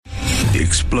The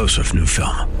explosive new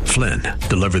film, Flynn,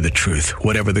 deliver the truth,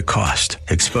 whatever the cost,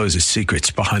 exposes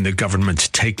secrets behind the government's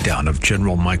takedown of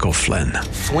General Michael Flynn.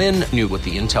 Flynn knew what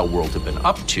the intel world had been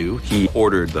up to. He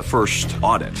ordered the first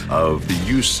audit of the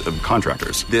use of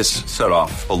contractors. This set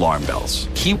off alarm bells.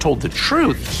 He told the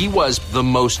truth. He was the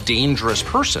most dangerous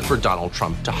person for Donald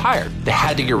Trump to hire. They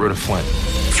had to get rid of Flynn.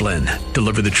 Flynn,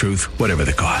 deliver the truth, whatever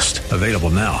the cost. Available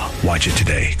now. Watch it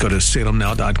today. Go to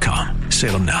salemnow.com.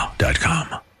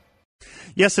 salemnow.com.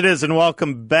 Yes, it is, and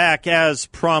welcome back. As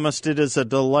promised, it is a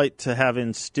delight to have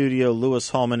in studio Louis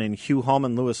Hallman and Hugh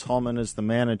Hallman. Louis Hallman is the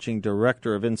managing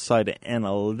director of Inside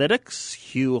Analytics.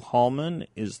 Hugh Hallman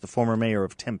is the former mayor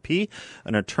of Tempe,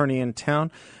 an attorney in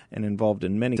town, and involved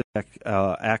in many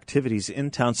activities in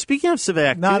town. Speaking of civic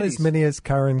activities... Not as many as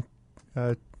Karen...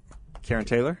 Karen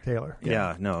Taylor? Taylor.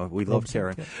 Yeah, no, we love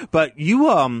Karen. Yeah. But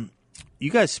you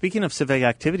guys, speaking of civic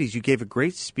activities, you gave a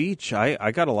great speech.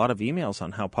 I got a lot of emails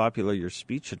on how popular your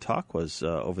speech at talk was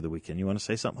over the weekend. You want to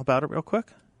say something about it real quick?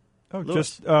 Oh, Louis.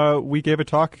 just we gave a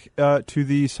talk to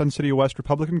the Sun City West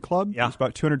Republican Club. Yeah. There's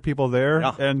about 200 people there,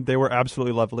 and they were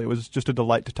absolutely lovely. It was just a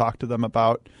delight to talk to them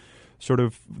about sort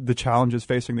of the challenges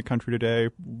facing the country today,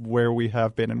 where we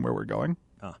have been and where we're going.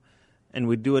 And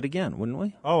we'd do it again, wouldn't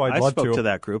we? Oh, I'd love to. I spoke to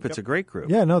that group. It's a great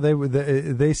group. Yeah, no,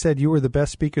 they said you were the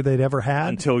best speaker they'd ever had.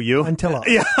 Until you? Until us.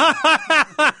 Yeah.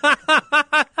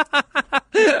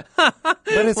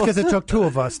 But it's because it took two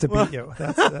of us to beat you.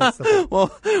 That's the well,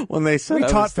 when they said I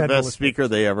was the best Federalist speaker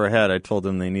they ever had, I told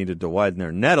them they needed to widen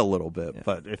their net a little bit. Yeah.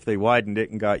 But if they widened it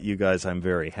and got you guys, I'm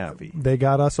very happy. They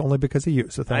got us only because of you,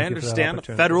 so thank you. I understand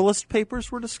the Federalist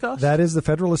Papers were discussed? That is the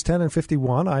Federalist 10 and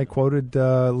 51. I quoted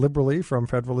liberally from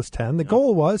Federalist 10. The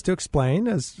goal was to explain,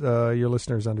 as your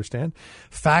listeners understand,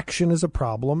 faction is a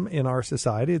problem in our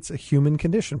society. It's a human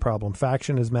condition problem.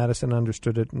 Faction, as Madison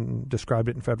understood it and described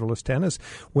it in Federalist 10, is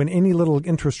when any little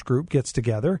interest group gets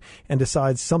together and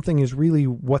decides something is really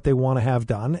what they want to have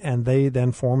done, and they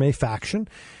then form a faction.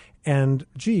 And,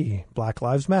 Black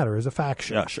Lives Matter is a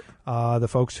faction. Yeah, sure. The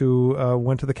folks who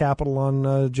went to the Capitol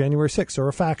on January 6th are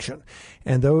a faction.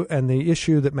 And the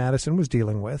issue that Madison was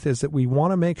dealing with is that we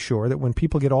want to make sure that when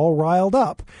people get all riled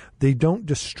up, they don't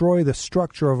destroy the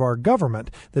structure of our government,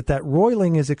 that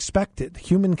roiling is expected.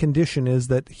 Human condition is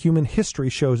that human history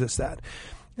shows us that.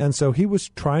 And so he was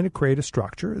trying to create a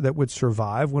structure that would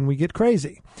survive when we get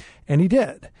crazy. And he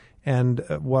did. And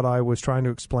what I was trying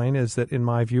to explain is that, in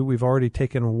my view, we've already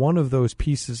taken one of those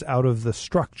pieces out of the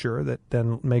structure that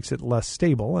then makes it less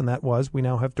stable, and that was we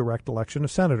now have direct election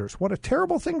of senators. What a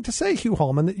terrible thing to say, Hugh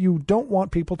Hallman, that you don't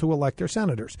want people to elect their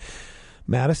senators.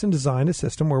 Madison designed a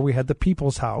system where we had the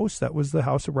People's House, that was the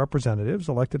House of Representatives,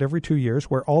 elected every 2 years,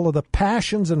 where all of the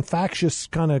passions and factious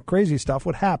kind of crazy stuff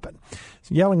would happen.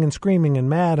 Yelling and screaming and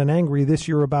mad and angry this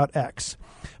year about X.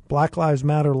 Black Lives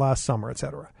Matter last summer,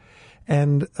 etc.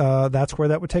 And that's where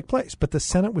that would take place. But the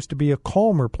Senate was to be a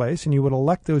calmer place, and you would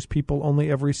elect those people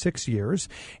only every 6 years,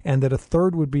 and that a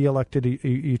third would be elected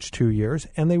each 2 years,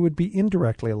 and they would be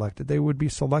indirectly elected. They would be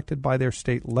selected by their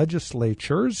state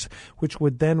legislatures, which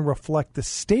would then reflect the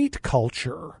state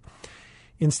culture.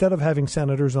 Instead of having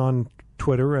senators on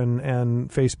Twitter and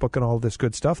Facebook and all this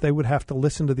good stuff, they would have to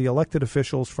listen to the elected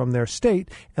officials from their state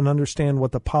and understand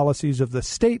what the policies of the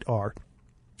state are.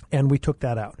 And we took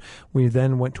that out. We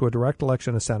then went to a direct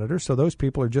election of senators. So those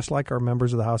people are just like our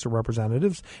members of the House of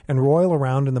Representatives and roil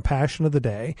around in the passion of the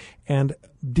day and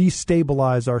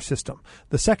destabilize our system.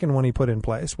 The second one he put in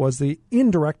place was the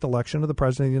indirect election of the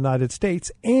President of the United States,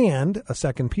 and a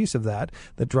second piece of that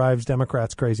drives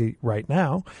Democrats crazy right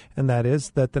now, and that is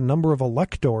that the number of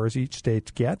electors each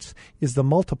state gets is the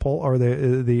multiple or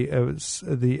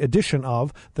the addition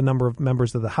of the number of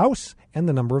members of the House and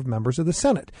the number of members of the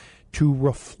Senate, to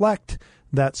reflect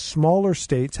that smaller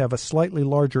states have a slightly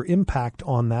larger impact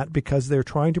on that because they're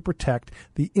trying to protect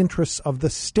the interests of the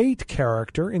state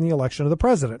character in the election of the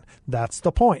president. That's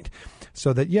the point.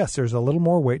 So that, yes, there's a little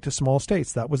more weight to small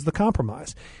states. That was the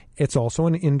compromise. It's also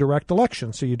an indirect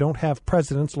election, so you don't have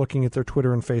presidents looking at their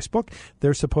Twitter and Facebook.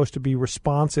 They're supposed to be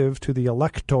responsive to the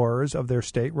electors of their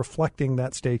state, reflecting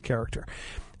that state character.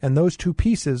 And those two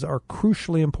pieces are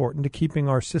crucially important to keeping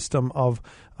our system of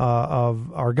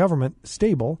our government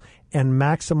stable and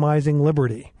maximizing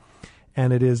liberty.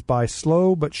 And it is by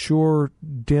slow but sure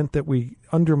dint that we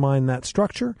undermine that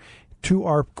structure to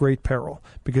our great peril.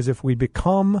 Because if we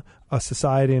become a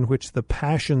society in which the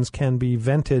passions can be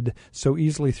vented so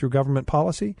easily through government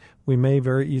policy, we may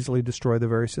very easily destroy the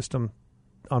very system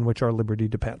on which our liberty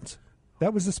depends.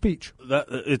 That was the speech.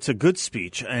 It's a good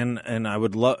speech, and I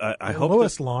would love. I hope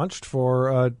Louis launched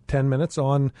for 10 minutes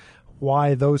on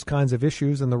why those kinds of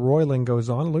issues and the roiling goes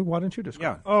on. Lou, why don't you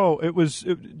describe? Yeah. Oh,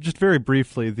 just very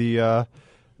briefly, the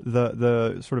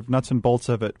sort of nuts and bolts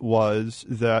of it was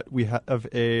that we have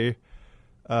an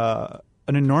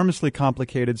enormously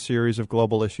complicated series of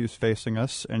global issues facing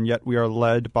us, and yet we are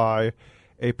led by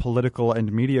a political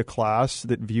and media class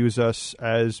that views us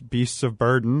as beasts of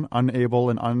burden, unable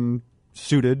and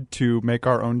unsuited to make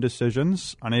our own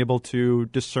decisions, unable to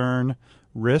discern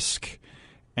risk,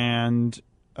 and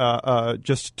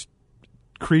just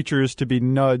creatures to be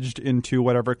nudged into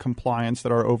whatever compliance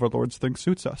that our overlords think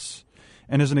suits us.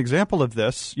 And as an example of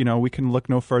this, we can look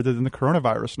no further than the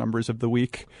coronavirus numbers of the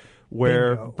week,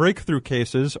 where breakthrough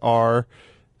cases are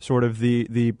sort of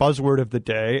the buzzword of the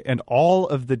day, and all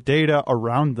of the data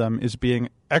around them is being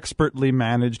expertly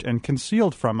managed and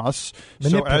concealed from us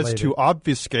so as to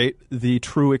obfuscate the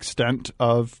true extent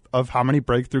of how many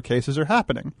breakthrough cases are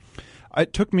happening.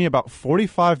 It took me about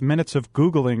 45 minutes of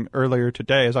Googling earlier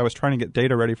today as I was trying to get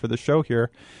data ready for the show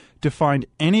here to find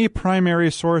any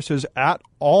primary sources at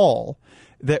all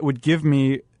that would give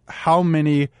me how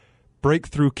many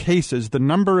breakthrough cases, the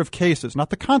number of cases,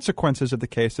 not the consequences of the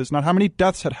cases, not how many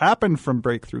deaths had happened from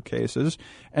breakthrough cases,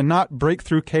 and not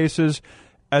breakthrough cases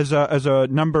as a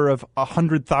number of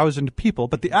 100,000 people,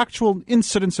 but the actual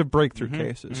incidence of breakthrough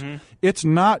cases. It's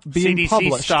not being CDC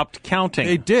published. Stopped counting.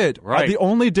 They did. Right. The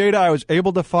only data I was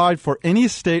able to find for any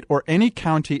state or any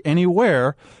county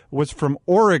anywhere was from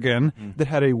Oregon that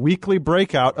had a weekly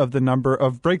breakout of the number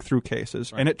of breakthrough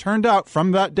cases. Right. And it turned out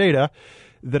from that data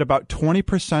that about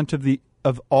 20%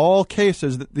 of all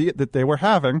cases that they were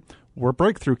having were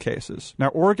breakthrough cases. Now,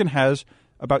 Oregon has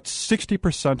about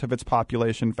 60% of its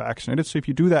population vaccinated. So if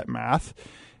you do that math,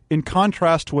 in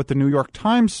contrast to what the New York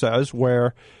Times says,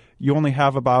 where you only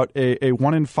have about a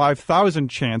 1 in 5,000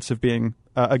 chance of being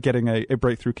getting a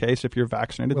breakthrough case if you're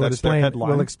vaccinated. That is their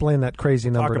headline. We'll explain that crazy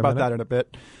number. Talk about that in a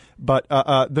bit. But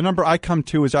the number I come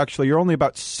to is actually you're only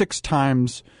about 6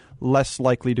 times less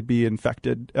likely to be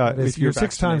infected if you're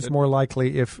 6 times more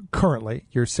likely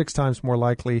you're 6 times more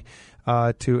likely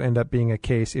to end up being a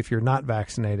case if you're not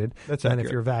vaccinated than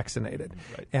if you're vaccinated.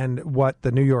 Right. And what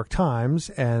the New York Times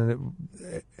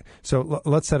so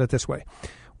let's set it this way.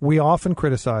 We often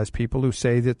criticize people who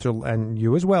say that, and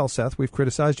you as well, Seth, we've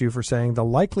criticized you for saying the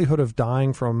likelihood of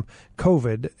dying from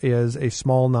COVID is a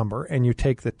small number, and you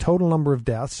take the total number of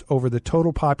deaths over the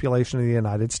total population of the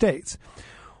United States.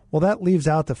 Well, that leaves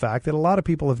out the fact that a lot of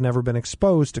people have never been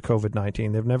exposed to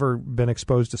COVID-19. They've never been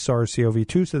exposed to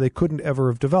SARS-CoV-2, so they couldn't ever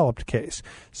have developed a case.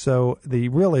 So the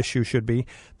real issue should be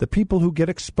the people who get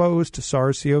exposed to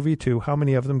SARS-CoV-2, how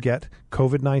many of them get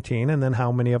COVID-19, and then how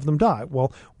many of them die?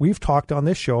 Well, we've talked on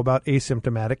this show about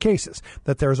asymptomatic cases,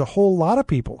 that there's a whole lot of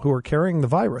people who are carrying the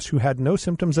virus who had no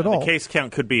symptoms at all. The case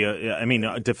count could be,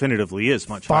 definitively is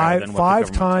much higher than what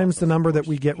five times the number that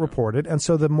we get reported. And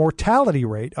so the mortality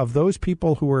rate of those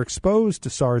people who were exposed to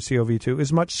SARS-CoV-2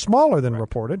 is much smaller than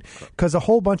reported, because a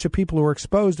whole bunch of people who are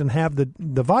exposed and have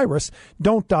the virus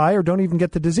don't die or don't even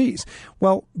get the disease.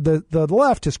 Well, the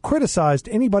left has criticized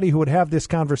anybody who would have this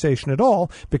conversation at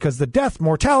all because the death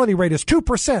mortality rate is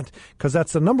 2%, because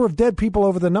that's the number of dead people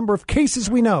over the number of cases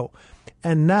we know.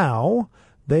 And now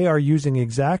they are using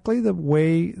exactly the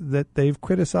way that they've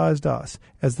criticized us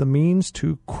as the means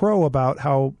to crow about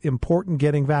how important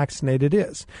getting vaccinated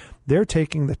is. They're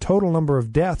taking the total number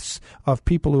of deaths of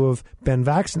people who have been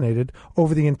vaccinated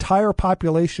over the entire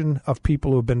population of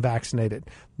people who have been vaccinated.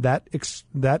 That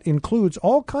includes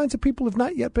all kinds of people who have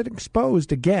not yet been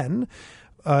exposed again,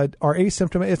 are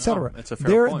asymptomatic, etc. That's a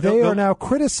fair point. They are now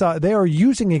they are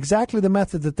using exactly the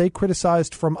method that they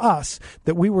criticized from us,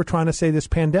 that we were trying to say this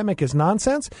pandemic is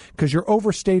nonsense because you're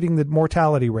overstating the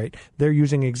mortality rate. They're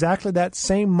using exactly that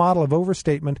same model of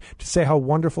overstatement to say how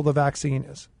wonderful the vaccine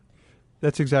is.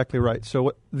 That's exactly right.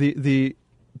 So the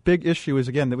big issue is,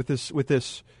 again, that with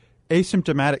this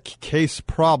asymptomatic case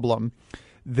problem,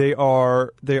 they are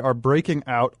breaking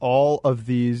out all of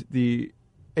the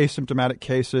asymptomatic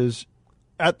cases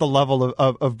at the level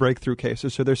of breakthrough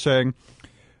cases. So they're saying,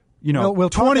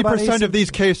 20% of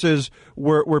these cases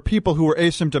were people who were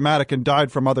asymptomatic and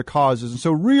died from other causes. And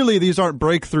so really these aren't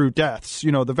breakthrough deaths.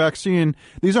 The vaccine,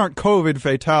 these aren't COVID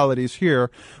fatalities here,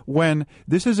 when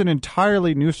this is an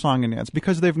entirely new song and dance,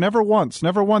 because they've never once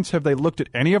have they looked at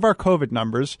any of our COVID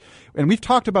numbers. And we've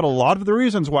talked about a lot of the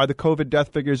reasons why the COVID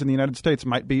death figures in the United States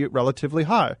might be relatively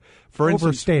high. For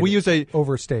instance, we use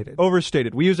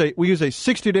overstated. We use a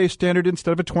 60-day standard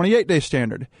instead of a 28-day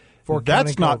standard.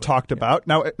 That's not talked about.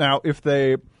 Now, if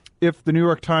they if the New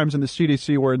York Times and the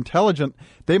CDC were intelligent,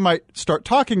 they might start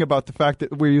talking about the fact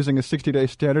that we're using a 60-day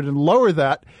standard and lower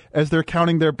that as they're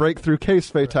counting their breakthrough case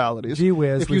fatalities. Gee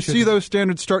whiz, if you see those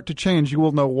standards start to change, you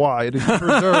will know why. It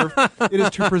is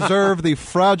to preserve the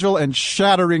fragile and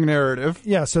shattering narrative.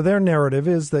 Yeah, so their narrative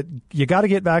is that you got to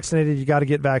get vaccinated, you got to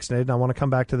get vaccinated. And I want to come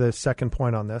back to the second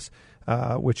point on this,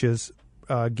 which is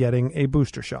getting a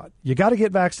booster shot. You got to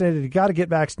get vaccinated, you got to get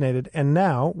vaccinated. And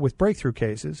now, with breakthrough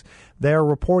cases, they are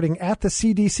reporting at the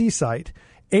CDC site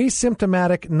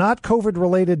asymptomatic, not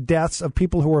COVID-related deaths of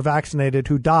people who were vaccinated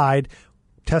who died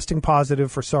testing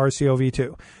positive for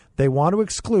SARS-CoV-2. They want to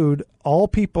exclude all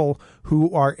people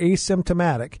who are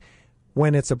asymptomatic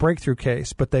when it's a breakthrough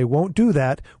case, but they won't do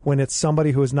that when it's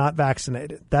somebody who is not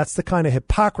vaccinated. That's the kind of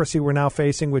hypocrisy we're now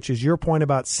facing, which is your point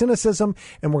about cynicism,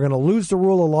 and we're going to lose the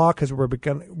rule of law because we're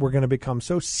going to become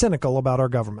so cynical about our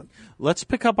government. Let's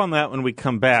pick up on that when we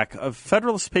come back.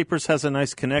 Federalist Papers has a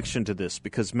nice connection to this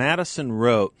because Madison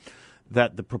wrote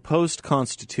that the proposed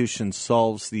Constitution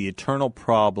solves the eternal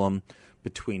problem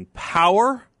between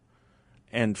power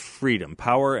and freedom,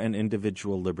 power and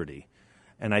individual liberty.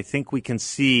 And I think we can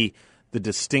see the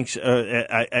distinction,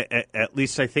 at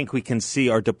least I think we can see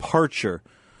our departure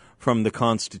from the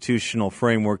constitutional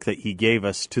framework that he gave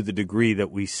us to the degree that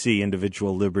we see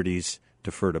individual liberties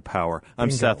defer to power. I'm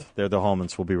Bingo. Seth. They're the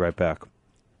Hallmans. We'll be right back.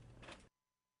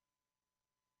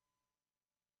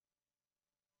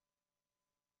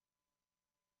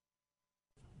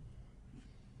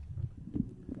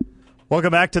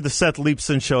 Welcome back to the Seth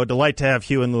Leibsohn Show. A delight to have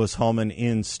Hugh and Louis Hallman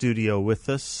in studio with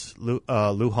us.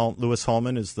 Louis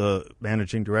Hallman is the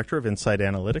managing director of Insight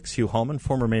Analytics. Hugh Hallman,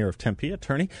 former mayor of Tempe,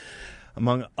 attorney,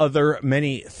 among other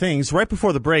many things. Right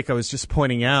before the break, I was just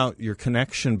pointing out your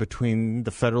connection between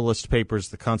the Federalist Papers,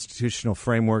 the constitutional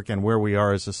framework, and where we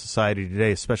are as a society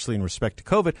today, especially in respect to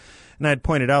COVID. And I had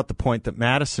pointed out the point that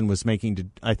Madison was making,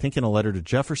 I think, in a letter to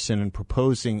Jefferson and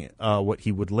proposing what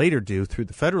he would later do through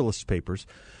the Federalist Papers,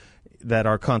 that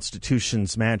our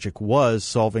Constitution's magic was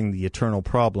solving the eternal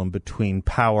problem between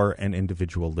power and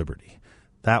individual liberty.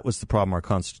 That was the problem our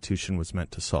Constitution was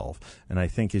meant to solve. And I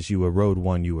think as you erode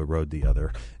one, you erode the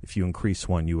other. If you increase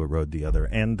one, you erode the other.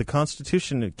 And the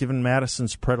Constitution, given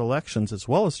Madison's predilections as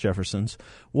well as Jefferson's,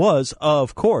 was,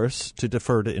 of course, to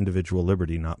defer to individual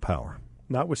liberty, not power.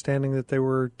 Notwithstanding that they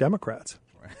were Democrats.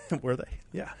 Were they?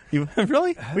 Yeah.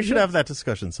 Really? We should have that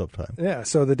discussion sometime. Yeah,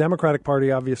 so the Democratic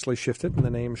Party obviously shifted and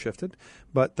the name shifted,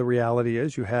 but the reality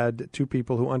is you had two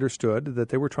people who understood that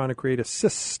they were trying to create a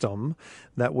system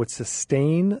that would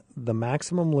sustain the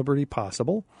maximum liberty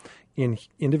possible in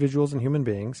individuals and human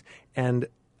beings and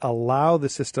allow the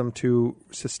system to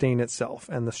sustain itself.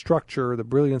 And the structure, the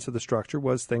brilliance of the structure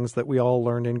was things that we all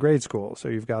learned in grade school. So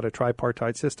you've got a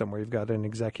tripartite system where you've got an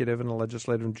executive and a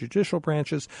legislative and judicial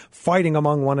branches fighting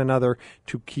among one another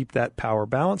to keep that power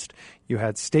balanced. You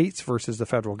had states versus the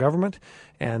federal government,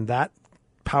 and that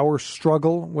power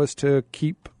struggle was to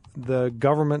keep the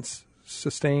government's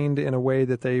sustained in a way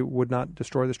that they would not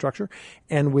destroy the structure.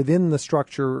 And within the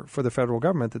structure for the federal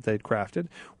government that they'd crafted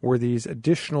were these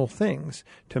additional things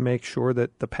to make sure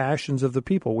that the passions of the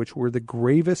people, which were the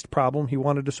gravest problem he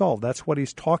wanted to solve, that's what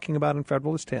he's talking about in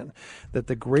Federalist 10, that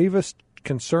the gravest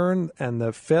concern and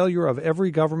the failure of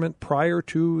every government prior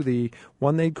to the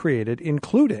one they'd created,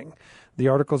 including the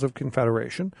Articles of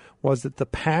Confederation, was that the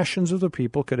passions of the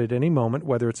people could at any moment,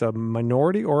 whether it's a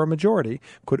minority or a majority,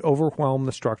 could overwhelm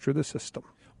the structure of the system.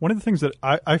 One of the things that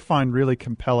I find really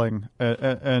compelling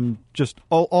and just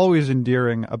always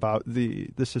endearing about the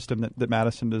system that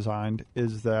Madison designed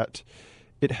is that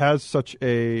it has such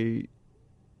a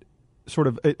sort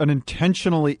of an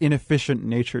intentionally inefficient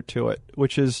nature to it,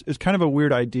 which is kind of a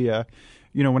weird idea.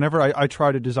 You know, whenever I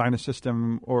try to design a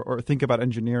system or think about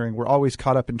engineering, we're always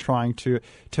caught up in trying to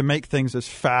make things as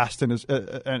fast and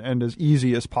as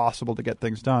easy as possible to get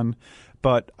things done.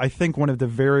 But I think one of the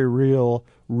very real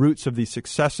roots of the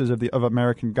successes of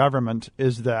American government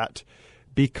is that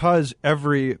because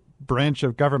every branch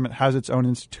of government has its own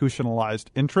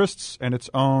institutionalized interests and its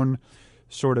own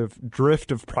sort of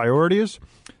drift of priorities,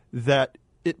 that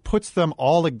it puts them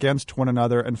all against one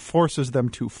another and forces them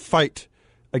to fight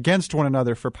against one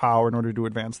another for power in order to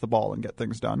advance the ball and get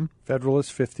things done.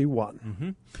 Federalist 51. Mm-hmm.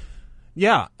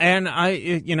 Yeah, and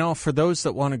for those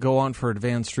that want to go on for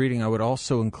advanced reading, I would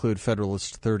also include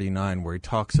Federalist 39, where he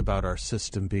talks about our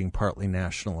system being partly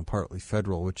national and partly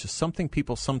federal, which is something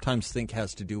people sometimes think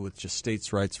has to do with just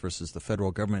states' rights versus the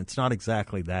federal government. It's not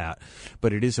exactly that,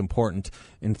 but it is important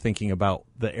in thinking about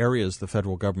the areas the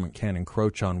federal government can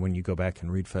encroach on when you go back and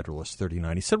read Federalist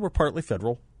 39. He said we're partly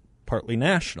federal, partly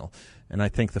national, and I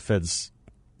think the feds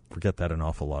forget that an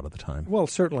awful lot of the time. Well,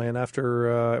 certainly. And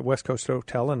after West Coast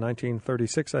Hotel in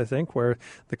 1936, I think, where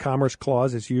the Commerce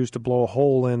Clause is used to blow a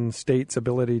hole in states'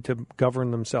 ability to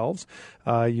govern themselves,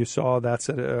 you saw that's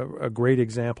a great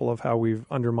example of how we've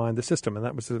undermined the system. And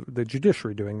that was the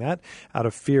judiciary doing that out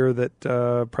of fear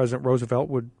that President Roosevelt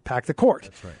would pack the court.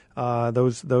 That's right.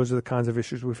 Those are the kinds of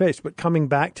issues we face. But coming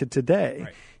back to today,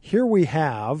 here we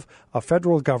have a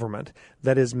federal government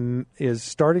that is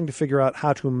starting to figure out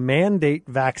how to mandate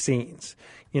vaccines,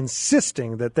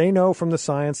 insisting that they know from the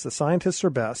scientists are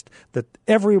best, that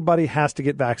everybody has to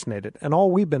get vaccinated. And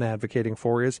all we've been advocating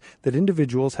for is that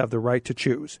individuals have the right to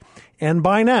choose. And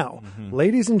by now,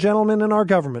 ladies and gentlemen in our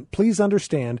government, please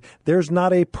understand there's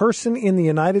not a person in the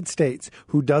United States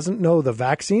who doesn't know the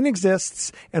vaccine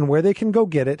exists and where they can go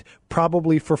get it,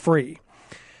 probably for free.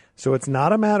 So it's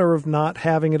not a matter of not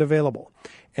having it available.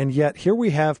 And yet here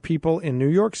we have people in New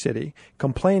York City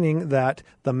complaining that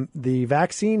the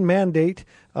vaccine mandate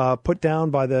put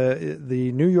down by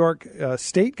the New York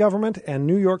state government and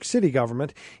New York City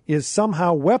government is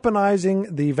somehow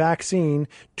weaponizing the vaccine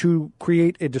to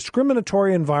create a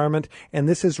discriminatory environment, and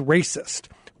this is racist.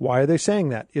 Why are they saying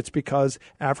that? It's because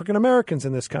African Americans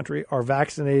in this country are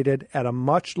vaccinated at a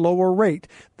much lower rate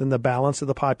than the balance of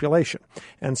the population.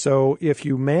 And so if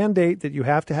you mandate that you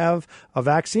have to have a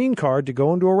vaccine card to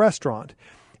go into a restaurant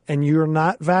and you're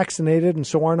not vaccinated and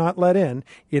so are not let in,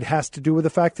 it has to do with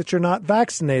the fact that you're not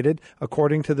vaccinated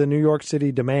according to the New York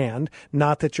City demand,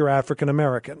 not that you're African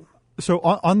American. So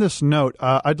on this note,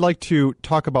 I'd like to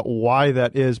talk about why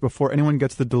that is before anyone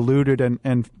gets the deluded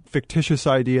and fictitious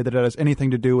idea that it has anything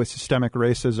to do with systemic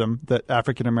racism, that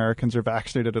African Americans are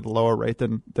vaccinated at a lower rate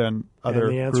than other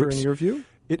groups. And the answer, in your view?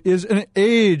 It is an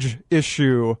age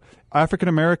issue. African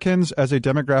Americans as a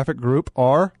demographic group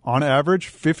are, on average,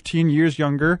 15 years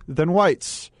younger than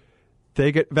whites.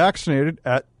 They get vaccinated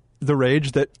at the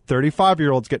age that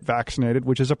 35-year-olds get vaccinated,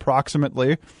 which is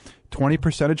approximately 20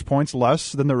 percentage points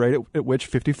less than the rate at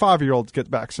which 55-year-olds get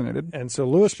vaccinated. And so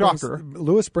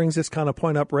Lewis brings this kind of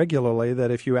point up regularly, that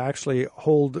if you actually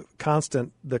hold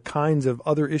constant the kinds of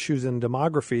other issues in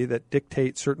demography that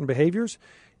dictate certain behaviors,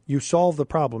 you solve the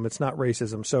problem. It's not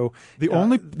racism. So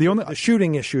the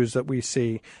shooting issues that we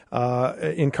see,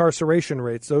 incarceration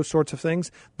rates, those sorts of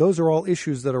things, those are all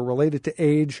issues that are related to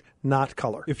age, not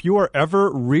color. If you are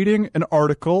ever reading an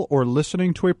article or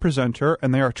listening to a presenter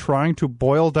and they are trying to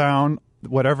boil down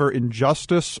whatever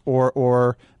injustice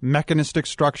or mechanistic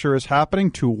structure is happening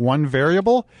to one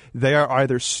variable, they are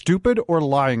either stupid or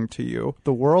lying to you.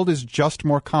 The world is just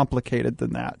more complicated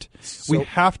than that. We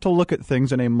have to look at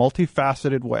things in a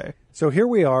multifaceted way. So here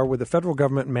we are with the federal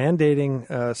government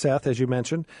mandating, Seth, as you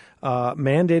mentioned,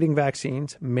 mandating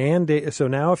vaccines. So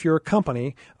now if you're a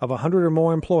company of 100 or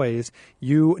more employees,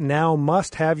 you now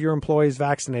must have your employees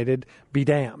vaccinated, be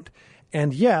damned.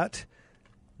 And yet,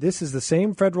 this is the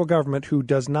same federal government who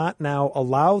does not now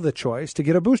allow the choice to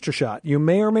get a booster shot. You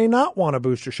may or may not want a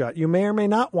booster shot. You may or may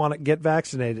not want to get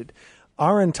vaccinated.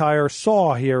 Our entire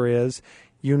saw here is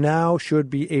you now should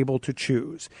be able to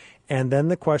choose. And then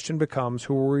the question becomes,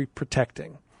 who are we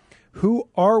protecting? Who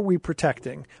are we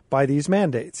protecting by these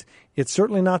mandates? It's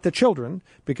certainly not the children,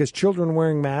 because children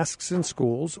wearing masks in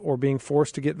schools or being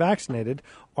forced to get vaccinated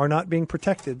are not being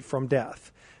protected from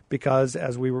death. Because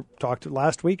as we talked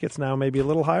last week, it's now maybe a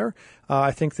little higher.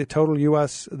 I think the total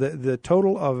the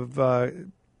total of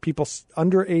people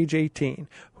under age 18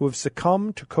 who have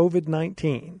succumbed to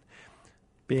COVID-19,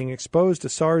 being exposed to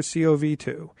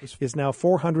SARS-CoV-2, is now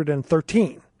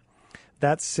 413.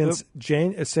 That's since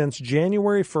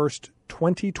January 1st,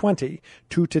 2020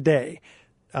 to today.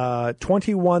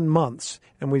 21 months,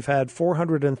 and we've had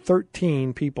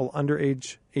 413 people under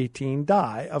age 18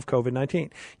 die of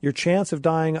COVID-19. Your chance of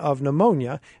dying of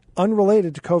pneumonia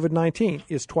unrelated to COVID-19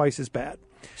 is twice as bad.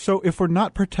 So if we're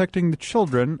not protecting the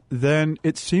children, then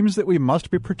it seems that we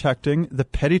must be protecting the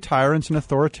petty tyrants and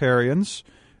authoritarians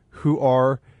who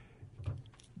are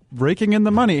raking in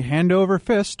the money hand over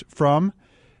fist from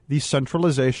the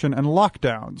centralization and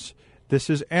lockdowns. This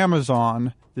is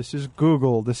Amazon. This is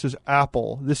Google. This is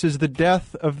Apple. This is the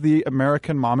death of the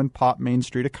American mom-and-pop Main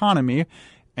Street economy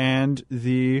and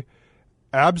the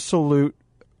absolute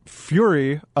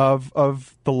fury of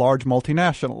the large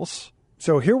multinationals.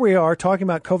 So here we are talking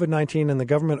about COVID-19 and the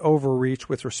government overreach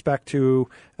with respect to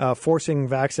forcing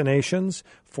vaccinations,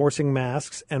 forcing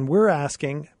masks, and we're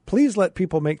asking, please let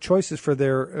people make choices for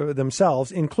themselves,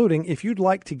 including if you'd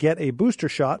like to get a booster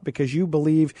shot because you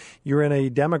believe you're in a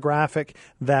demographic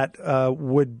that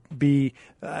would be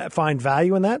find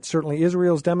value in that. Certainly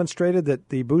Israel's demonstrated that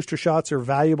the booster shots are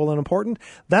valuable and important.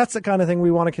 That's the kind of thing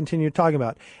we want to continue talking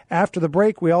about. After the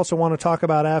break, we also want to talk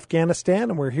about Afghanistan,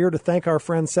 and we're here to thank our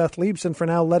friend Seth Leibson for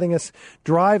now letting us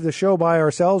drive the show by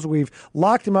ourselves. We've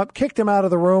locked him up, kicked him out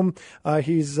of the room.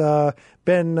 He's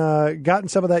gotten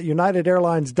some of that United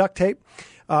Airlines duct tape.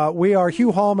 We are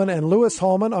Hugh Hallman and Louis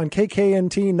Hallman on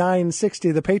KKNT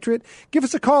 960 The Patriot. Give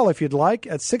us a call if you'd like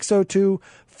at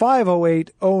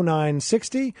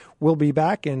 602-508-0960. We'll be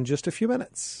back in just a few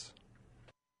minutes.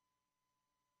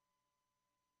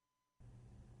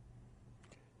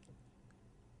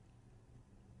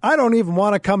 I don't even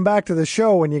want to come back to the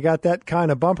show when you got that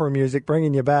kind of bumper music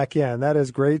bringing you back in. That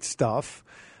is great stuff.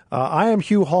 I am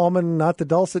Hugh Hallman, not the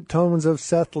dulcet tones of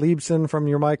Seth Leibson from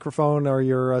your microphone or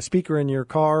your speaker in your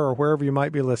car or wherever you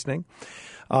might be listening.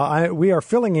 We are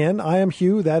filling in. I am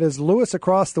Hugh. That is Louis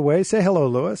across the way. Say hello,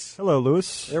 Louis. Hello,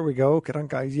 Louis. There we go.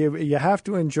 You have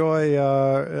to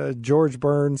enjoy George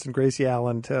Burns and Gracie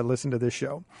Allen to listen to this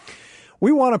show.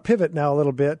 We want to pivot now a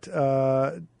little bit,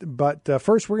 but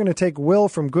first we're going to take Will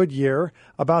from Goodyear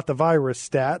about the virus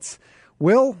stats.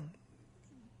 Will,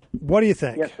 what do you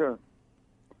think? Yes, sir.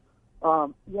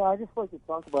 I'd just like to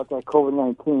talk about that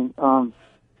COVID-19. I'm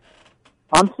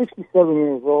 67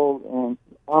 years old, and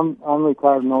I'm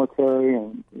retired military,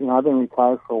 and I've been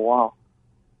retired for a while,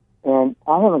 and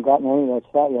I haven't gotten any of that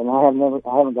shot yet, and I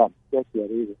haven't gotten sick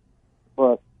yet either.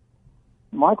 But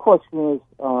my question is,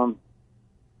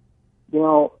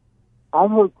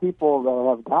 I've heard people that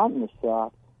have gotten the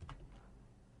shot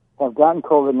have gotten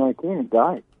COVID-19 and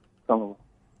died. Some of them.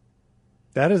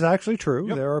 That is actually true.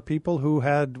 Yep. There are people who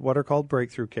had what are called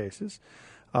breakthrough cases.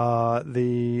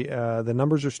 The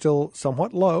numbers are still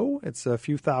somewhat low. It's a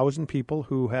few thousand people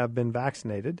who have been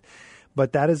vaccinated.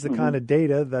 But that is the kind of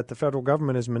data that the federal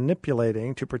government is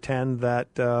manipulating to pretend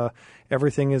that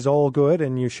everything is all good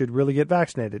and you should really get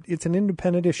vaccinated. It's an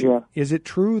independent issue. Yeah. Is it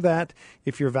true that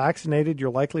if you're vaccinated,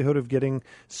 your likelihood of getting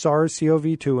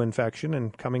SARS-CoV-2 infection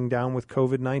and coming down with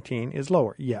COVID-19 is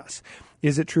lower? Yes.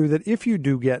 Is it true that if you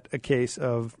do get a case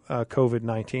of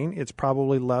COVID-19, it's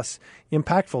probably less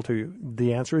impactful to you?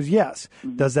 The answer is yes.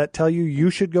 Does that tell you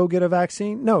should go get a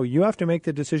vaccine? No, you have to make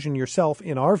the decision yourself,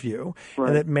 in our view,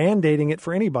 and that mandating it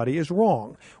for anybody is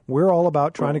wrong. We're all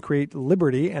about trying to create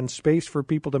liberty and space for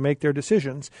people to make their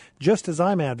decisions, just as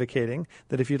I'm advocating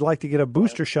that if you'd like to get a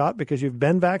booster shot because you've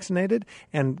been vaccinated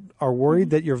and are worried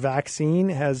that your vaccine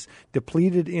has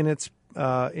depleted in its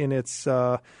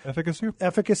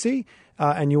efficacy,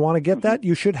 and you want to get that,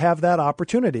 you should have that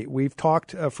opportunity. We've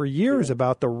talked for years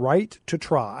about the right to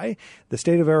try. The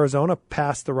state of Arizona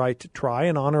passed the right to try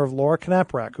in honor of Laura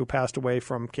Knaprak, who passed away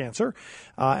from cancer,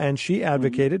 and she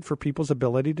advocated for people's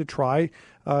ability to try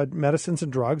medicines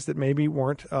and drugs that maybe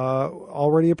weren't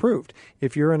already approved.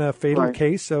 If you're in a fatal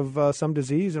case of some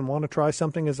disease and want to try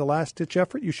something as a last-ditch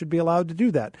effort, you should be allowed to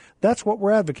do that. That's what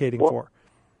we're advocating for.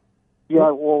 Yeah,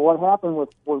 well, what happened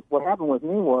with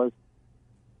me was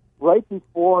right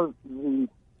before the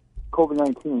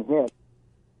COVID-19 hit,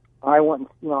 I went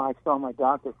and I saw my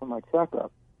doctor for my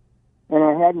checkup, and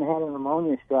I hadn't had a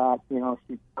pneumonia shot. She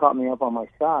caught me up on my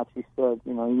shot. She said,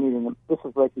 you need this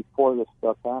was right before this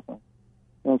stuff happened,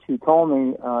 and she told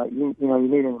me, you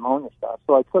need a pneumonia shot.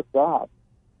 So I took that,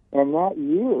 and that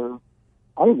year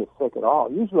I didn't get sick at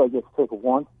all. Usually I get sick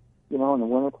once, in the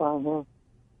wintertime here.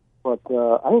 But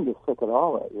I didn't get sick at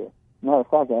all that year. Matter of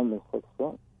fact, I haven't been sick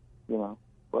since,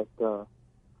 But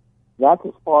that's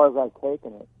as far as I've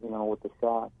taken it, with the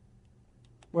shot.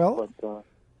 Well,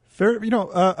 fair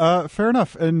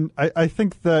enough. And I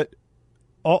think that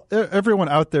everyone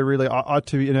out there really ought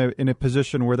to be in a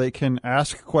position where they can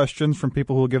ask questions from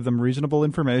people who will give them reasonable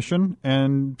information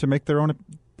and to make their own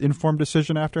informed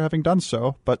decision after having done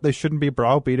so. But they shouldn't be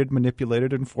browbeated,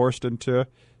 manipulated, and forced into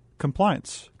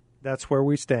compliance. That's where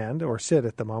we stand or sit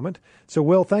at the moment. So,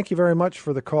 Will, thank you very much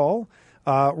for the call.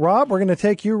 Rob, we're going to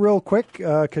take you real quick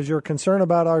because you're concerned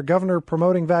about our governor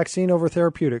promoting vaccine over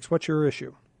therapeutics. What's your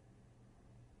issue?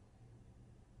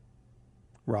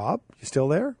 Rob, you still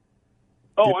there?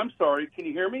 Oh, I'm sorry. Can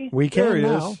you hear me? We can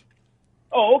now.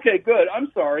 Oh, okay, good.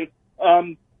 I'm sorry.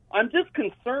 I'm just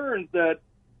concerned that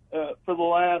for the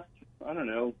last,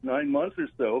 9 months or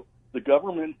so, the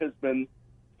government has been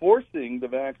forcing the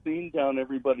vaccine down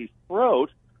everybody's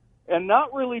throat and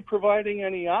not really providing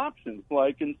any options.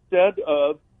 Like instead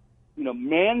of,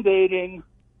 mandating,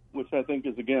 which I think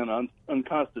is, again,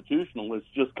 unconstitutional, it's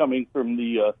just coming from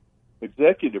the,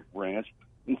 executive branch.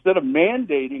 Instead of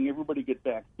mandating everybody get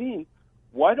vaccine,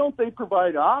 why don't they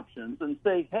provide options and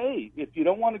say, hey, if you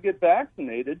don't want to get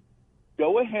vaccinated,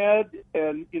 go ahead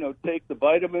and, take the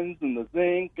vitamins and the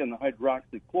zinc and the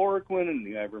hydroxychloroquine and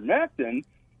the ivermectin.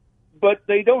 But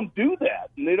they don't do that,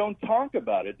 and they don't talk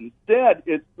about it. Instead,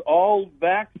 it's all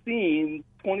vaccines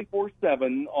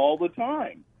 24/7 all the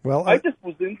time. Well, I just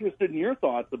was interested in your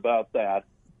thoughts about that.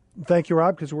 Thank you,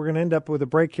 Rob, because we're going to end up with a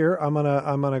break here. I'm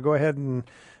gonna go ahead and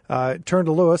turn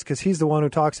to Lewis, because he's the one who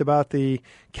talks about the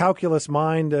calculus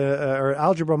mind or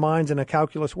algebra minds in a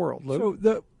calculus world. Lou?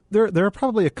 So there are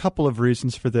probably a couple of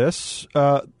reasons for this.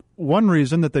 One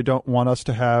reason that they don't want us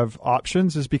to have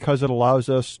options is because it allows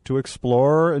us to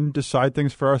explore and decide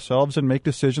things for ourselves and make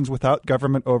decisions without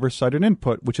government oversight and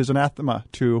input, which is anathema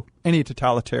to any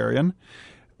totalitarian.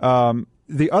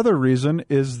 The other reason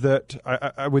is that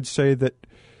I would say that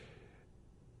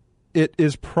it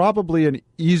is probably an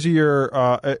easier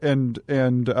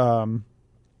and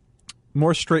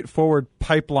more straightforward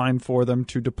pipeline for them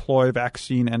to deploy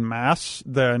vaccine en masse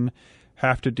than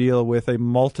have to deal with a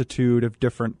multitude of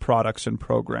different products and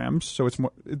programs. So it's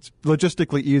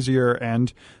logistically easier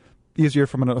and easier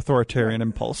from an authoritarian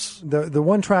impulse. The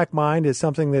one-track mind is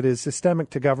something that is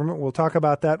systemic to government. We'll talk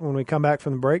about that when we come back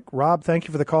from the break. Rob, thank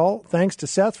you for the call. Thanks to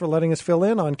Seth for letting us fill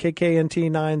in on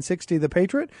KKNT 960 The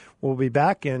Patriot. We'll be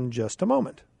back in just a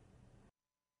moment.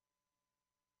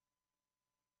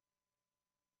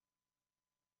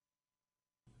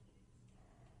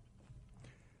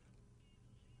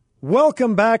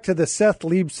 Welcome back to the Seth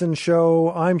Leibson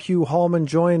Show. I'm Hugh Hallman,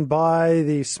 joined by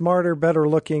the smarter,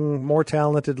 better-looking, more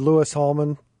talented Louis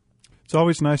Hallman. It's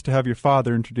always nice to have your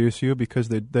father introduce you, because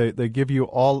they give you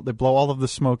they blow all of the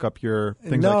smoke up your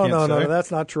things. No, that's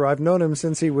not true. I've known him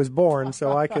since he was born,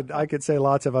 so I could say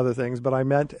lots of other things, but I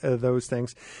meant those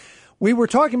things. We were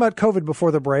talking about COVID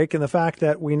before the break, and the fact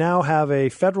that we now have a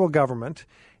federal government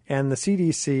and the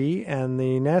CDC and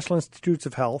the National Institutes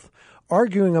of Health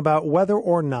arguing about whether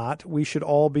or not we should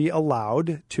all be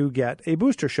allowed to get a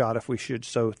booster shot if we should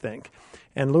so think.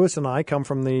 And Lewis and I come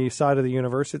from the side of the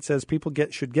universe that says people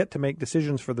should get to make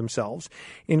decisions for themselves,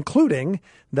 including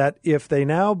that if they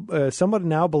somebody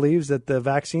now believes that the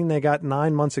vaccine they got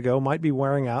 9 months ago might be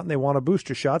wearing out and they want a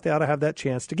booster shot, they ought to have that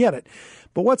chance to get it.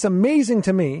 But what's amazing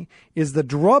to me is the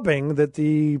drubbing that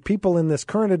the people in this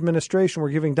current administration were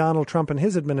giving Donald Trump and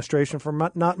his administration for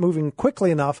not moving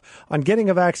quickly enough on getting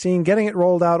a vaccine, getting it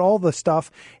rolled out, all the stuff.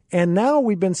 And now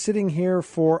we've been sitting here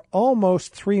for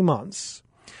almost 3 months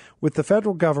with the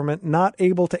federal government not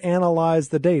able to analyze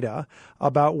the data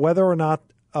about whether or not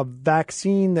a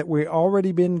vaccine that we've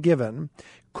already been given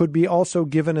could be also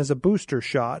given as a booster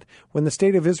shot, when the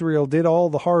state of Israel did all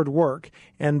the hard work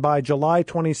and by July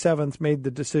 27th made the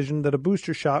decision that a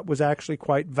booster shot was actually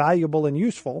quite valuable and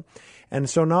useful. And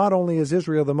so not only is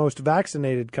Israel the most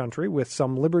vaccinated country with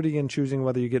some liberty in choosing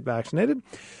whether you get vaccinated,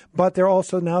 but they're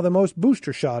also now the most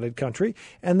booster shotted country,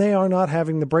 and they are not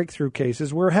having the breakthrough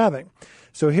cases we're having.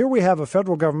 So here we have a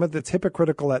federal government that's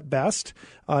hypocritical at best,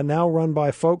 now run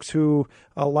by folks who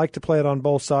like to play it on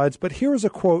both sides. But here's a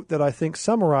quote that I think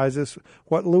summarizes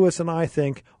what Lewis and I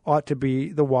think ought to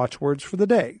be the watchwords for the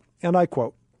day. And I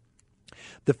quote,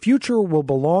 "The future will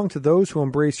belong to those who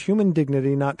embrace human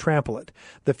dignity, not trample it.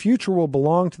 The future will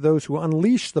belong to those who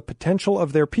unleash the potential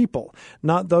of their people,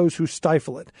 not those who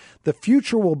stifle it. The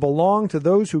future will belong to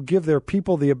those who give their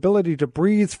people the ability to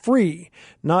breathe free,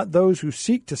 not those who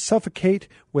seek to suffocate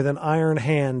with an iron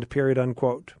hand," period,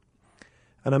 unquote.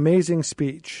 An amazing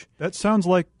speech. That sounds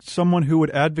like someone who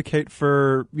would advocate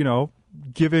for,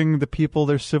 giving the people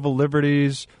their civil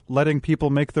liberties, letting people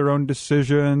make their own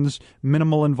decisions,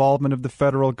 minimal involvement of the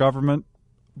federal government.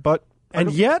 And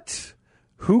yet,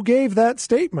 who gave that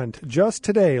statement just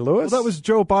today, Lewis? Well, that was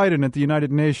Joe Biden at the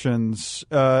United Nations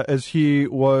as he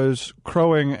was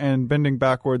crowing and bending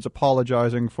backwards,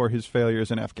 apologizing for his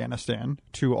failures in Afghanistan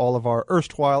to all of our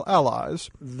erstwhile allies.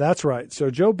 That's right.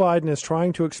 So Joe Biden is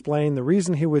trying to explain the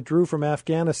reason he withdrew from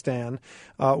Afghanistan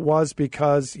was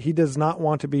because he does not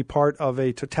want to be part of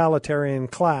a totalitarian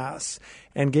class,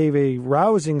 and gave a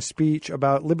rousing speech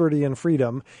about liberty and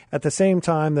freedom at the same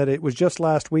time that it was just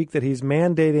last week that he's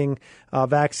mandating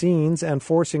vaccines and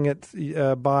forcing it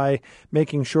by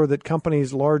making sure that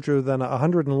companies larger than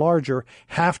 100 and larger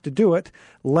have to do it,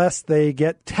 lest they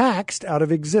get taxed out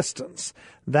of existence.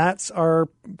 That's our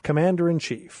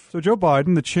commander-in-chief. So Joe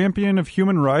Biden, the champion of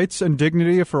human rights and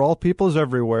dignity for all peoples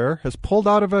everywhere, has pulled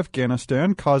out of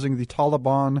Afghanistan, causing the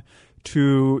Taliban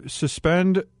to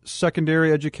suspend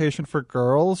secondary education for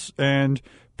girls and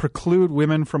preclude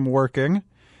women from working.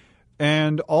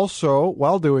 And also,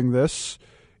 while doing this,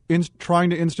 trying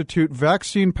to institute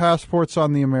vaccine passports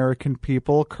on the American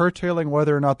people, curtailing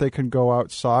whether or not they can go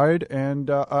outside, and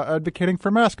advocating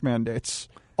for mask mandates,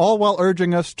 all while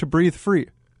urging us to breathe free.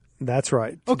 That's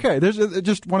right. Okay, I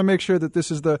just want to make sure that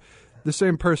this is the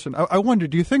same person. I wonder,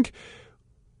 do you think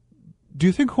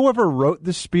whoever wrote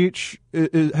this speech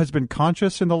has been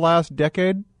conscious in the last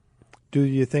decade? Do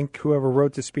you think whoever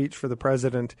wrote the speech for the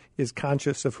president is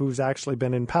conscious of who's actually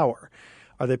been in power?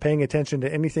 Are they paying attention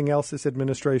to anything else this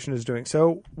administration is doing?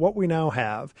 So what we now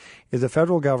have is a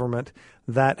federal government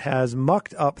that has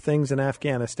mucked up things in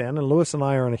Afghanistan, and Lewis and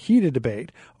I are in a heated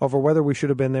debate over whether we should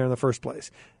have been there in the first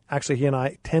place. Actually, he and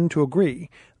I tend to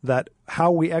agree that how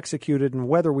we executed and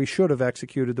whether we should have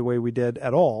executed the way we did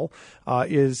at all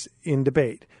is in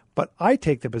debate. But I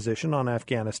take the position on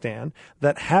Afghanistan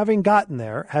that having gotten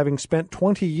there, having spent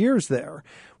 20 years there,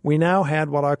 we now had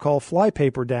what I call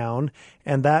flypaper down,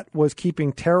 and that was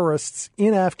keeping terrorists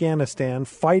in Afghanistan,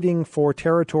 fighting for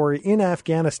territory in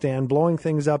Afghanistan, blowing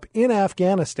things up in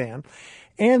Afghanistan.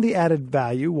 And the added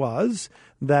value was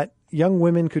that young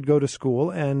women could go to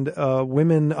school and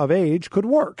women of age could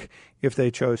work if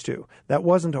they chose to. That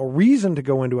wasn't a reason to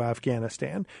go into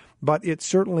Afghanistan, but it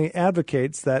certainly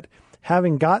advocates that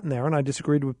having gotten there, and I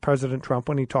disagreed with President Trump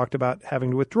when he talked about having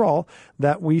to withdraw,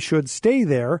 that we should stay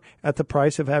there at the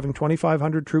price of having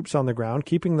 2,500 troops on the ground,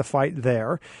 keeping the fight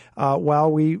there,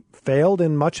 while we failed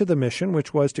in much of the mission,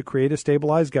 which was to create a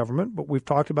stabilized government. But we've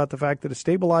talked about the fact that a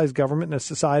stabilized government in a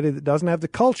society that doesn't have the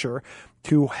culture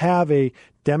to have a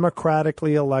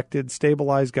democratically elected,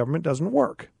 stabilized government doesn't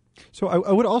work. So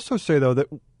I would also say, though, that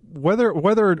whether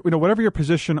whatever your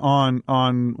position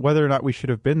on whether or not we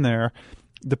should have been there,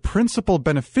 the principal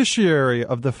beneficiary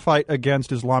of the fight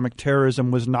against Islamic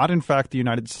terrorism was not, in fact, the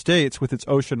United States with its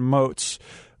ocean moats,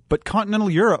 but continental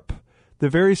Europe, the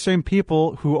very same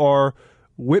people who are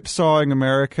whipsawing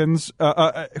Americans,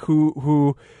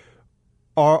 who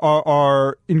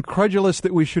are incredulous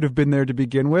that we should have been there to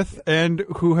begin with, and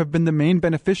who have been the main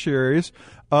beneficiaries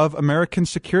of American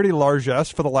security largesse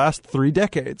for the last 3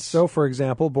 decades. So, for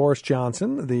example, Boris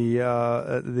Johnson,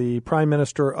 the Prime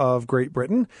Minister of Great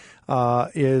Britain,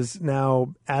 is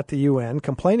now at the UN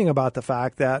complaining about the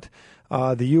fact that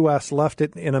the U.S. left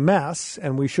it in a mess,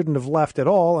 and we shouldn't have left at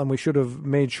all, and we should have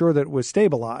made sure that it was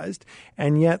stabilized.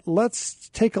 And yet, let's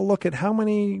take a look at how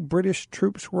many British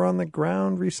troops were on the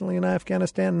ground recently in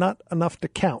Afghanistan. Not enough to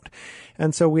count.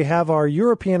 And so we have our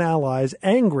European allies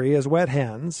angry as wet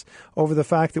hens over the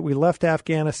fact that we left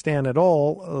Afghanistan at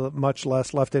all, much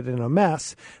less left it in a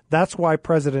mess. That's why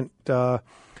President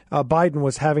Biden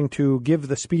was having to give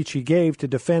the speech he gave to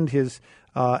defend his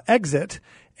exit.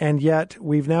 And yet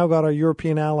we've now got our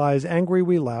European allies angry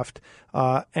we left,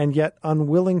 and yet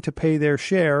unwilling to pay their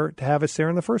share to have us there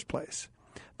in the first place.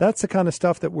 That's the kind of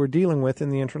stuff that we're dealing with in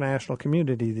the international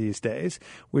community these days,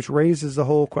 which raises the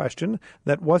whole question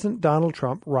that wasn't Donald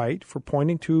Trump right for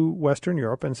pointing to Western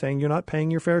Europe and saying you're not paying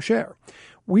your fair share?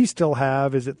 We still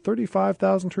have, is it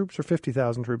 35,000 troops or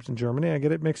 50,000 troops in Germany? I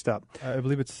get it mixed up. I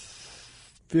believe it's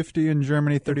 50 in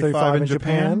Germany, 35 in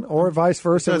Japan, or vice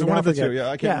versa. One of the two.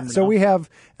 Yeah, I can't remember. So we have,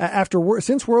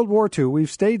 since World War II,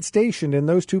 we've stayed stationed in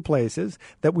those two places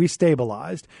that we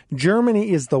stabilized.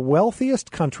 Germany is the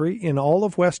wealthiest country in all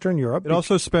of Western Europe. It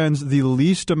also spends the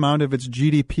least amount of its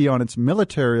GDP on its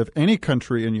military of any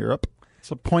country in Europe.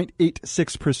 It's a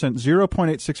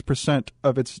 0.86%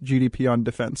 of its GDP on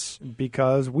defense.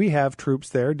 Because we have troops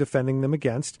there defending them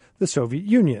against the Soviet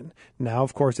Union. Now,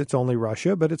 of course, it's only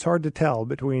Russia, but it's hard to tell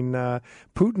between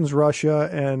Putin's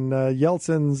Russia and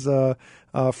Yeltsin's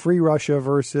free Russia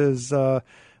versus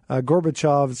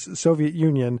Gorbachev's Soviet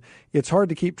Union. It's hard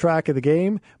to keep track of the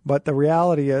game, but the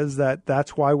reality is that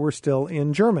that's why we're still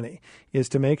in Germany, is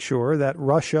to make sure that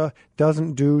Russia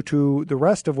doesn't do to the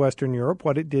rest of Western Europe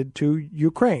what it did to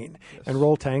Ukraine and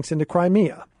roll tanks into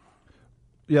Crimea.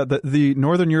 Yeah, the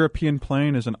Northern European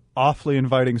plain is an awfully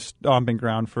inviting stomping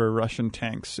ground for Russian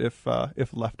tanks if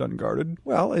left unguarded.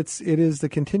 Well, it is the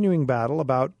continuing battle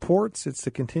about ports. It's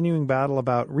the continuing battle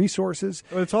about resources.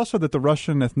 It's also that the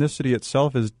Russian ethnicity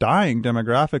itself is dying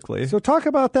demographically. So talk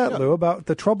about that, Lou, about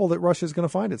the trouble that Russia is going to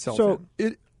find itself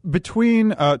in.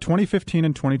 Between 2015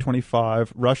 and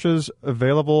 2025, Russia's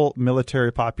available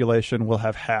military population will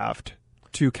have halved.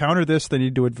 To counter this, they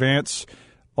need to advance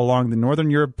along the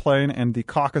Northern Europe plain and the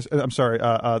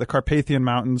the Carpathian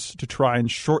Mountains to try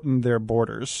and shorten their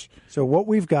borders. So what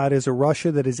we've got is a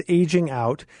Russia that is aging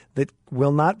out, that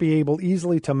will not be able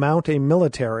easily to mount a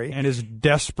military. And is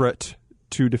desperate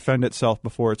to defend itself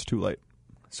before it's too late.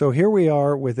 So here we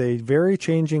are with a very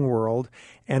changing world,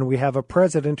 and we have a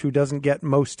president who doesn't get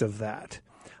most of that.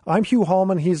 I'm Hugh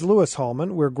Hallman. He's Lewis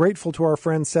Hallman. We're grateful to our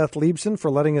friend Seth Liebson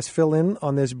for letting us fill in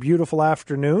on this beautiful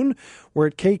afternoon. We're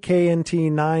at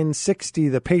KKNT 960,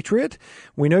 The Patriot.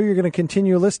 We know you're going to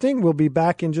continue listening. We'll be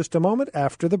back in just a moment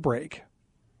after the break.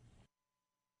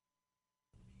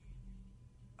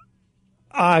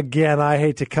 Again, I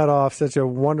hate to cut off such a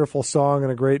wonderful song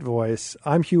and a great voice.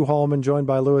 I'm Hugh Hallman, joined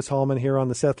by Lewis Hallman here on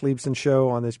the Seth Liebson Show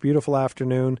on this beautiful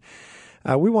afternoon.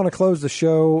 We want to close the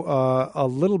show a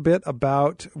little bit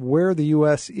about where the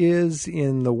U.S. is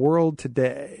in the world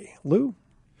today. Lou?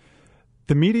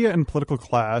 The media and political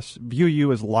class view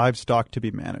you as livestock to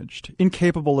be managed,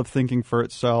 incapable of thinking for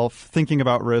itself, thinking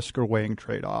about risk, or weighing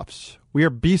trade-offs. We are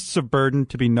beasts of burden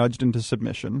to be nudged into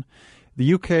submission.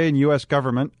 The UK and US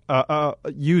government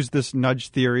use this nudge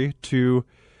theory to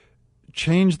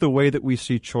change the way that we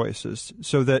see choices,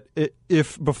 so that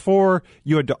if before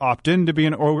you had to opt in to be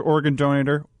an organ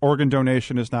donator, organ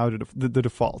donation is now the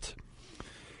default.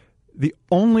 The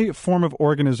only form of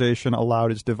organization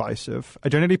allowed is divisive.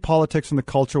 Identity politics and the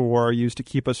culture war are used to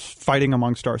keep us fighting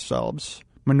amongst ourselves.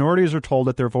 Minorities are told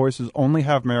that their voices only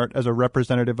have merit as a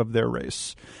representative of their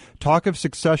race. Talk of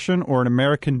succession or an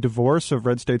American divorce of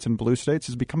red states and blue states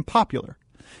has become popular.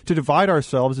 To divide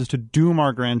ourselves is to doom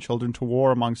our grandchildren to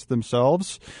war amongst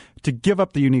themselves, to give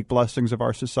up the unique blessings of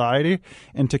our society,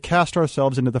 and to cast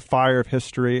ourselves into the fire of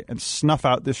history and snuff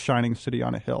out this shining city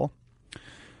on a hill.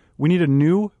 We need a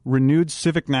new, renewed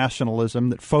civic nationalism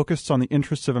that focuses on the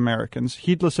interests of Americans,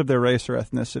 heedless of their race or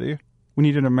ethnicity. We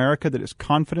need an America that is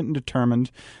confident and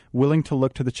determined, willing to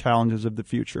look to the challenges of the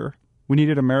future. We need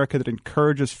an America that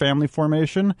encourages family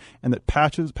formation and that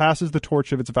passes the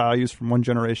torch of its values from one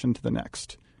generation to the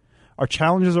next. Our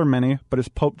challenges are many, but as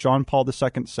Pope John Paul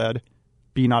II said,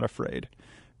 be not afraid.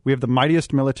 We have the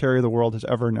mightiest military the world has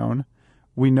ever known.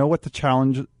 We know what the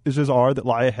challenges are that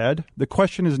lie ahead. The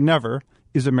question is never,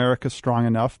 is America strong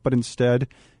enough, but instead,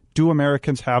 do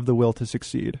Americans have the will to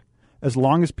succeed? As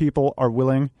long as people are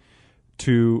willing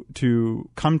to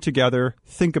come together,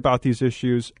 think about these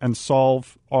issues, and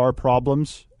solve our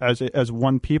problems as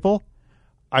one people,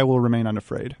 I will remain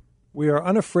unafraid. We are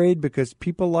unafraid because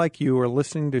people like you are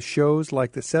listening to shows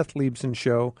like the Seth Liebson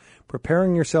Show,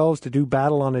 preparing yourselves to do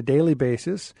battle on a daily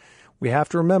basis. We have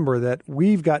to remember that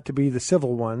we've got to be the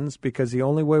civil ones, because the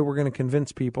only way we're going to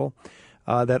convince people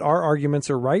that our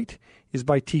arguments are right is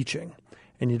by teaching.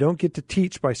 And you don't get to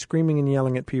teach by screaming and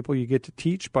yelling at people. You get to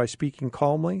teach by speaking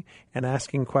calmly and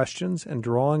asking questions and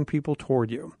drawing people toward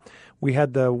you. We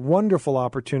had the wonderful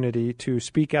opportunity to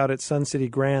speak out at Sun City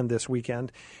Grand this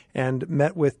weekend and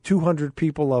met with 200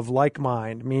 people of like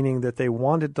mind, meaning that they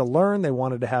wanted to learn, they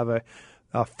wanted to have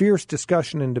a fierce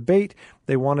discussion and debate,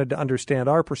 they wanted to understand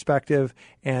our perspective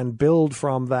and build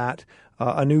from that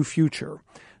a new future.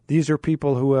 These are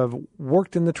people who have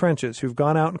worked in the trenches, who've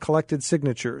gone out and collected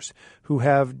signatures, who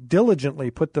have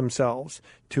diligently put themselves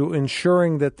to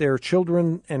ensuring that their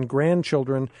children and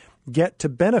grandchildren get to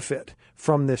benefit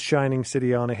from this shining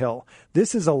city on a hill.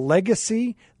 This is a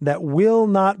legacy that will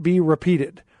not be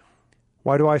repeated.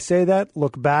 Why do I say that?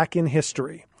 Look back in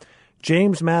history.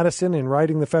 James Madison, in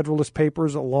writing the Federalist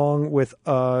Papers along with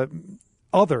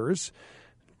others,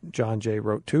 John Jay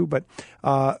wrote too, but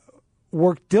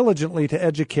worked diligently to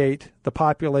educate the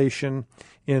population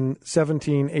in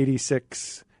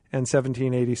 1786 and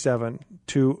 1787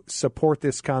 to support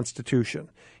this Constitution.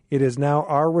 It is now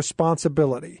our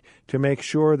responsibility to make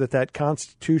sure that that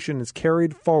Constitution is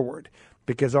carried forward,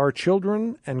 because our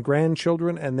children and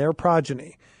grandchildren and their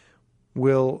progeny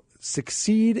will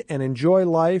succeed and enjoy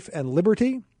life and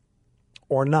liberty,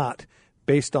 or not,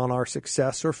 based on our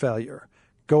success or failure.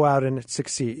 Go out and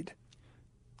succeed.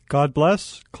 God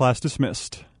bless. Class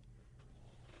dismissed.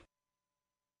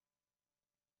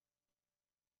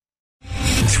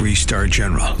 Three-star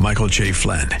General Michael J.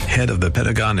 Flynn, head of the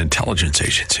Pentagon Intelligence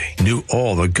Agency, knew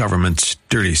all the government's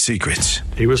dirty secrets.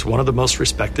 He was one of the most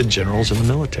respected generals in the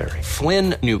military.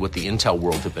 Flynn knew what the intel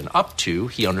world had been up to.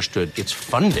 He understood its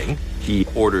funding. He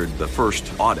ordered the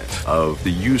first audit of the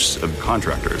use of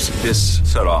contractors. This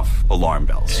set off alarm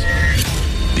bells.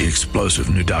 The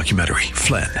explosive new documentary,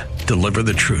 Flynn, Deliver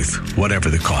the Truth, Whatever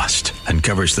the Cost,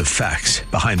 uncovers the facts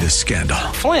behind this scandal.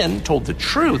 Flynn told the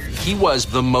truth. He was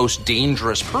the most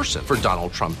dangerous person for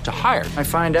Donald Trump to hire. I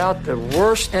find out the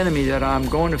worst enemy that I'm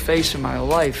going to face in my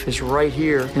life is right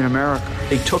here in America.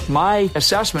 They took my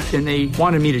assessment and they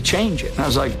wanted me to change it. And I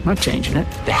was like, I'm not changing it.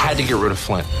 They had to get rid of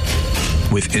Flynn.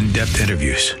 With in-depth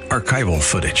interviews, archival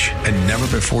footage, and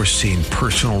never-before-seen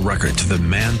personal records of the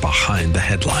man behind the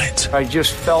headlines. I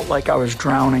just felt like I was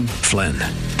drowning. Flynn,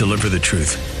 Deliver the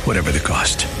Truth, Whatever the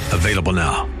Cost. Available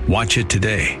now. Watch it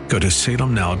today. Go to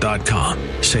salemnow.com.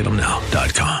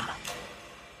 salemnow.com.